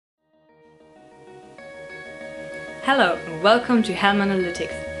Hello and welcome to Hellma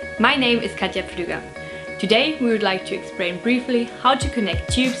Analytics. My name is Katja Pflüger. Today we would like to explain briefly how to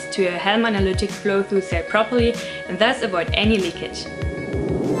connect tubes to a Hellma Analytics flow-through cell properly and thus avoid any leakage.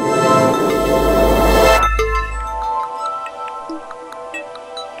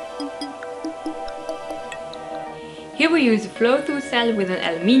 Here we use a flow-through cell with an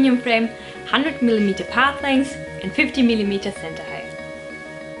aluminium frame, 100 mm path length and 50 mm center height.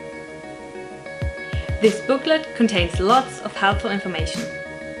 This booklet contains lots of helpful information.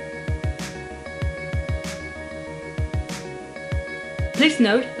 Please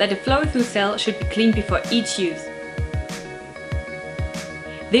note that the flow-through cell should be cleaned before each use.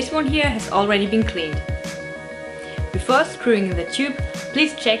 This one here has already been cleaned. Before screwing in the tube,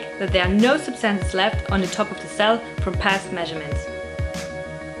 please check that there are no substances left on the top of the cell from past measurements.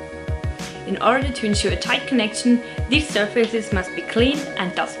 In order to ensure a tight connection, these surfaces must be cleaned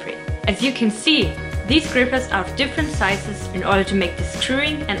and dust-free. As you can see, these grippers are of different sizes in order to make the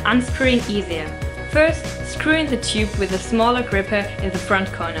screwing and unscrewing easier. First, screw in the tube with a smaller gripper in the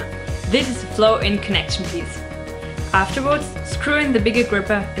front corner. This is a flow-in connection piece. Afterwards, screw in the bigger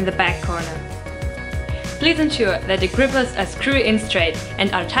gripper in the back corner. Please ensure that the grippers are screwed in straight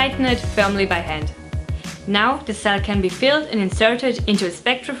and are tightened firmly by hand. Now the cell can be filled and inserted into a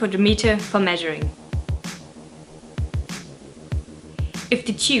spectrophotometer for measuring. If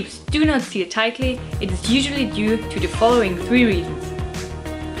the tubes do not seal tightly, it is usually due to the following three reasons.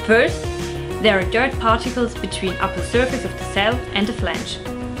 First, there are dirt particles between upper surface of the cell and the flange.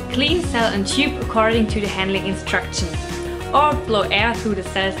 Clean cell and tube according to the handling instructions, or blow air through the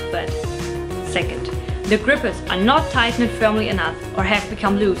cell's bud. Second, the grippers are not tightened firmly enough or have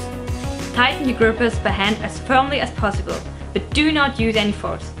become loose. Tighten the grippers by hand as firmly as possible, but do not use any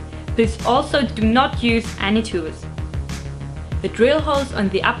force. Please also do not use any tools. The drill holes on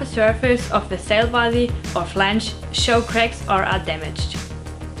the upper surface of the cell body or flange show cracks or are damaged.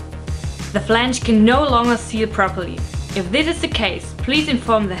 The flange can no longer seal properly. If this is the case, please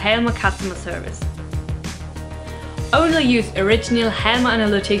inform the Hellma customer service. Only use original Hellma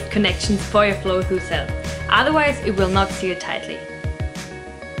Analytics connections for your flow-through cell, otherwise it will not seal tightly.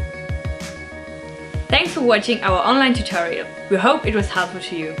 Thanks for watching our online tutorial. We hope it was helpful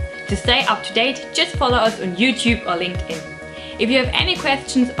to you. To stay up to date, just follow us on YouTube or LinkedIn. If you have any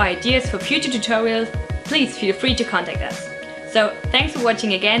questions or ideas for future tutorials, please feel free to contact us. So, thanks for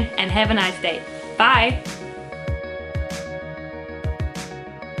watching again and have a nice day. Bye!